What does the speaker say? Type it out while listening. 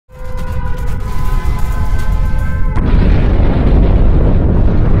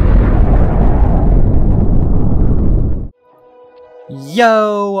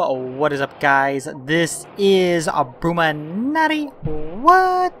Yo, what is up guys? This is Bruchminati.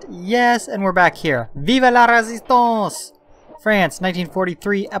 What? Yes, and we're back here. Vive la Résistance! France,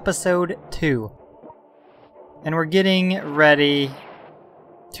 1943, episode 2. And we're getting ready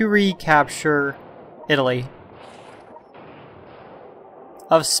to recapture Italy.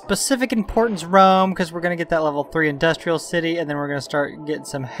 Of specific importance, Rome, because we're going to get that level 3 industrial city, and then we're going to start getting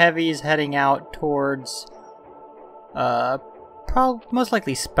some heavies heading out towards most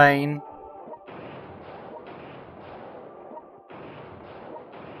likely Spain.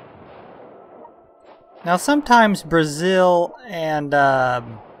 Now sometimes Brazil and the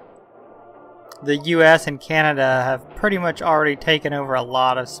US and Canada have pretty much already taken over a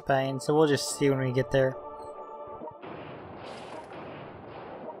lot of Spain, so we'll just see when we get there.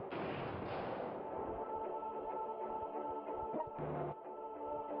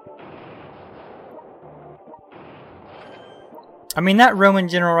 I mean, that Roman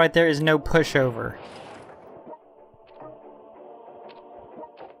general right there is no pushover.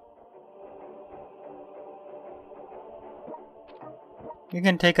 You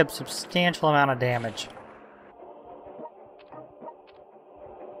can take a substantial amount of damage.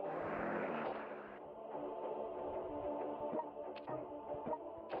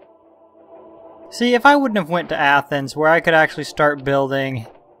 See, if I wouldn't have went to Athens, where I could actually start building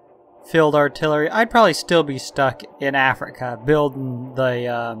field artillery, I'd probably still be stuck in Africa building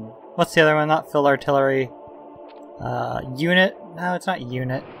the what's the other one? Not field artillery, unit? No, it's not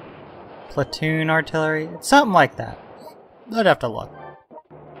unit. Platoon artillery? It's something like that. I'd have to look,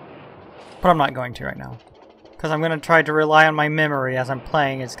 but I'm not going to right now because I'm going to try to rely on my memory as I'm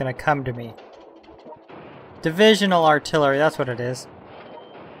playing. It's going to come to me. Divisional artillery, that's what it is.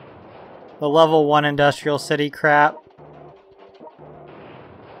 The level 1 industrial city crap.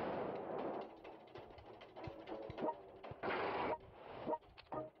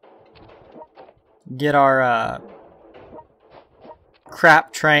 Get our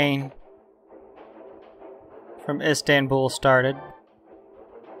crap train from Istanbul started.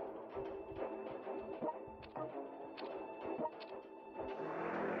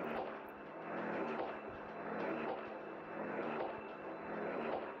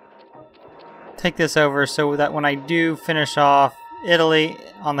 Take this over so that when I do finish off Italy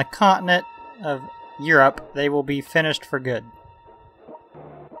on the continent of Europe, they will be finished for good.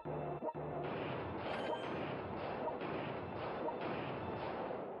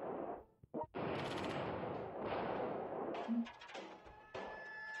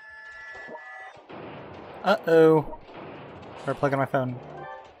 Uh-oh. Better plug in my phone.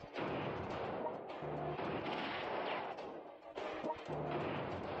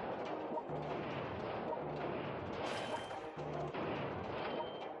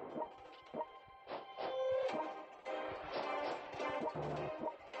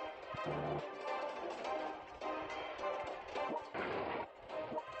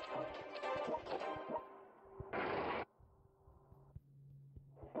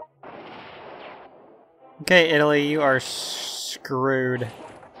 Okay, Italy, you are screwed.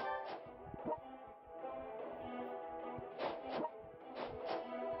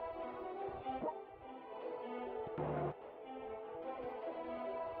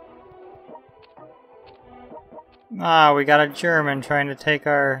 Ah, we got a German trying to take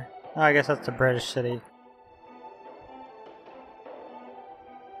our... Oh, I guess that's the British city.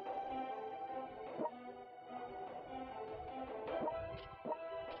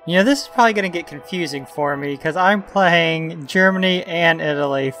 You know, this is probably going to get confusing for me because I'm playing Germany and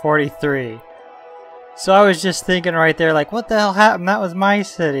Italy 43. So I was just thinking right there, like, what the hell happened? That was my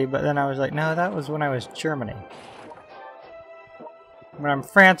city. But then I was like, no, that was when I was Germany. When I'm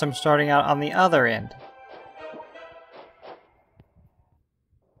France, I'm starting out on the other end.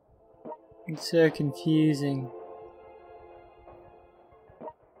 It's so confusing.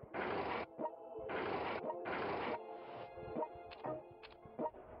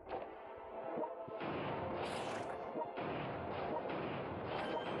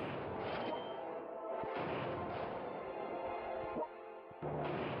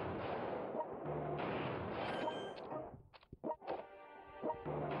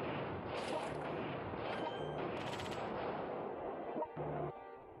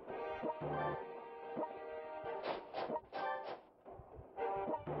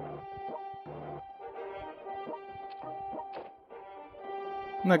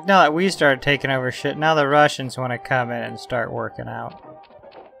 Look, now that we started taking over shit, now the Russians want to come in and start working out.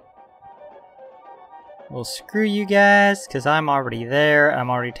 Well, screw you guys, because I'm already there.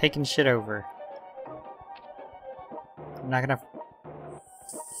 I'm already taking shit over. I'm not gonna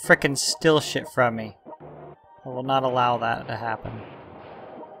frickin' steal shit from me. I will not allow that to happen.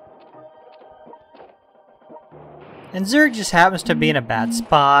 And Zurich just happens to be in a bad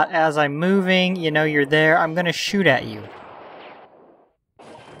spot. As I'm moving, you know you're there, I'm gonna shoot at you.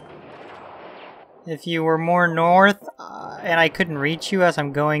 If you were more north, and I couldn't reach you as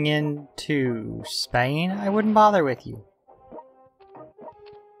I'm going into Spain, I wouldn't bother with you.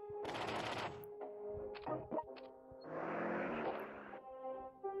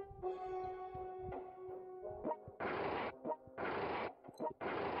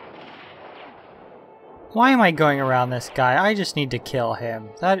 Why am I going around this guy? I just need to kill him.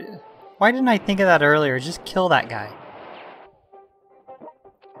 Why didn't I think of that earlier? Just kill that guy.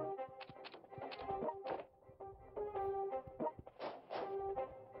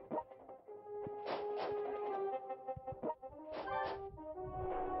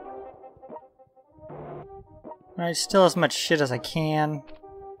 Alright, still as much shit as I can.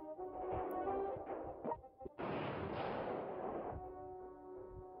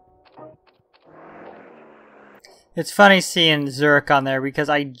 It's funny seeing Zurich on there because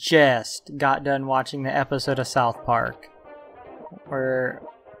I just got done watching the episode of South Park where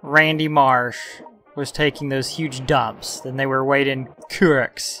Randy Marsh was taking those huge dumps and they were weighed in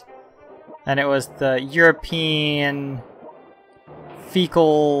Kurix. And it was the European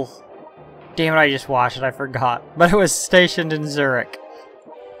fecal... Damn it, I just watched it, I forgot. But it was stationed in Zurich.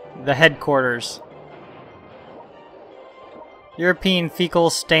 The headquarters. European fecal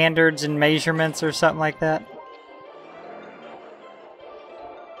standards and measurements or something like that.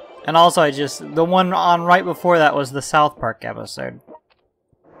 And also the one on right before that was the South Park episode.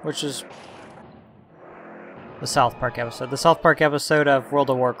 Which is the South Park episode. The South Park episode of World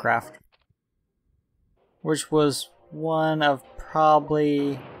of Warcraft. Which was one of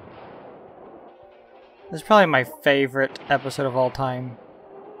probably... It's probably my favorite episode of all time.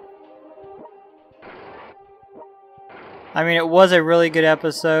 I mean, it was a really good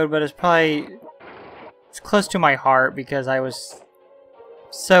episode, but it's close to my heart because I was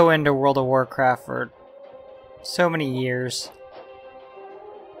so into World of Warcraft for so many years.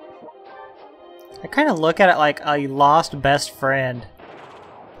 I kind of look at it like a lost best friend.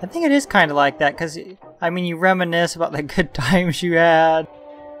 I think it is kind of like that because, I mean, you reminisce about the good times you had.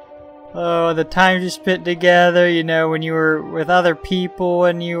 Oh, the times you spent together, you know, when you were with other people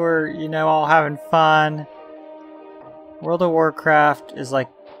and you were, you know, all having fun. World of Warcraft is like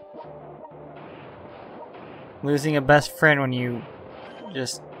losing a best friend when you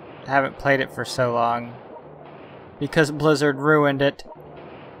just haven't played it for so long. Because Blizzard ruined it.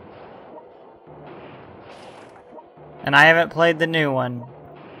 And I haven't played the new one.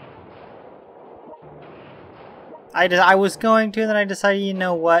 I was going to, and then I decided, you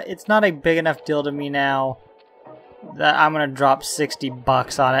know what, it's not a big enough deal to me now that I'm gonna drop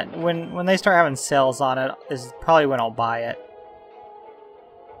 $60 on it. When they start having sales on it is probably when I'll buy it.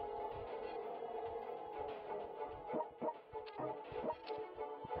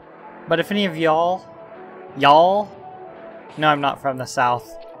 But if any of y'all, no, I'm not from the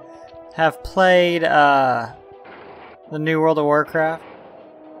South, have played the new World of Warcraft,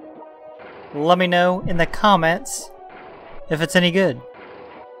 let me know in the comments if it's any good.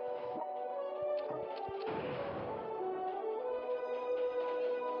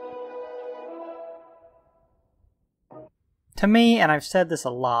 To me, and I've said this a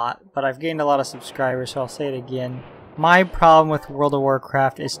lot, but I've gained a lot of subscribers, so I'll say it again. My problem with World of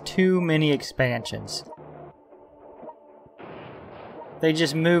Warcraft is too many expansions. They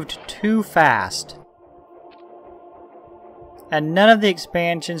just moved too fast. And none of the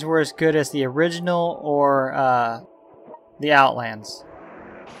expansions were as good as the original or the Outlands.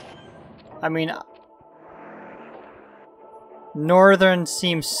 I mean, Northern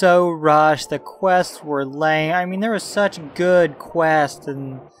seemed so rushed. The quests were lame. I mean, there was such good quests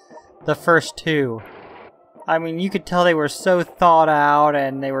in the first two. I mean, you could tell they were so thought out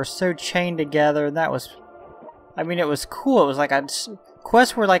and they were so chained together. And that was, I mean, it was cool. It was like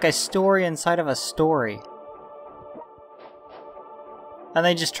quests were like a story inside of a story. And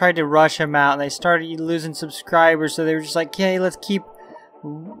they just tried to rush them out, and they started losing subscribers, so they were just like, hey, let's keep,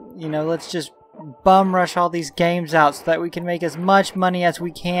 you know, let's just bum rush all these games out so that we can make as much money as we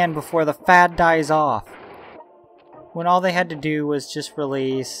can before the fad dies off. When all they had to do was just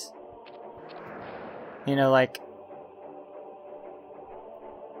release, you know, like,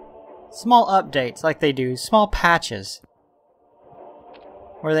 small updates like they do, small patches,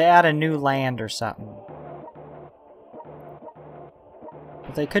 where they add a new land or something.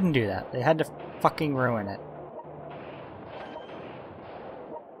 But they couldn't do that. They had to fucking ruin it.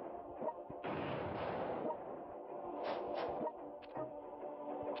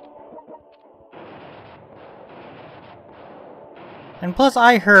 And plus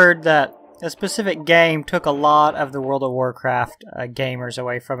I heard that a specific game took a lot of the World of Warcraft gamers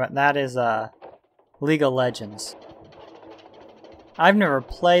away from it, and that is League of Legends. I've never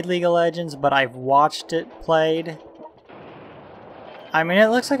played League of Legends, but I've watched it played. I mean, it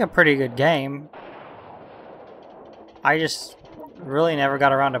looks like a pretty good game. I just really never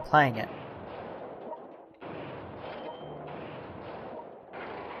got around to playing it.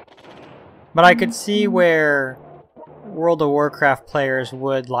 But I could see where World of Warcraft players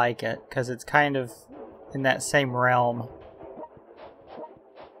would like it, because it's kind of in that same realm.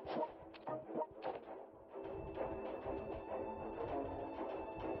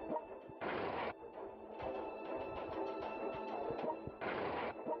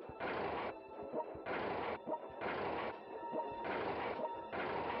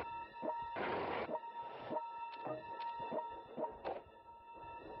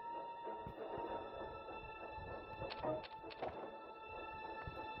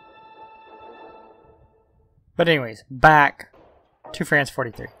 But anyways, back to France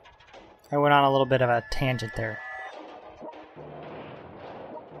 43. I went on a little bit of a tangent there.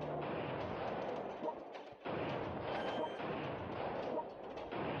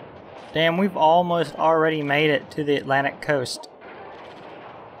 Damn, we've almost already made it to the Atlantic coast.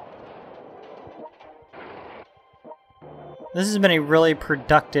 This has been a really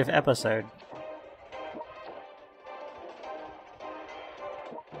productive episode.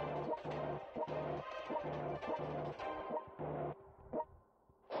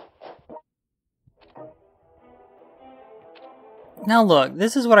 Now look,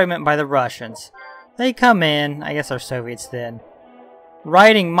 this is what I meant by the Russians. They come in, I guess they're Soviets then,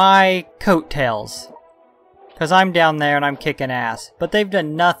 riding my coattails. Because I'm down there and I'm kicking ass. But they've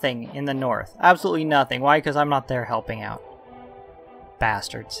done nothing in the north. Absolutely nothing. Why? Because I'm not there helping out.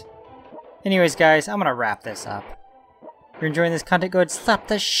 Bastards. Anyways guys, I'm going to wrap this up. If you're enjoying this content, go ahead and slap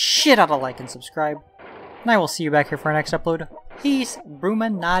the shit out of like and subscribe. And I will see you back here for our next upload. Peace,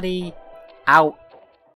 Bruchminati, out.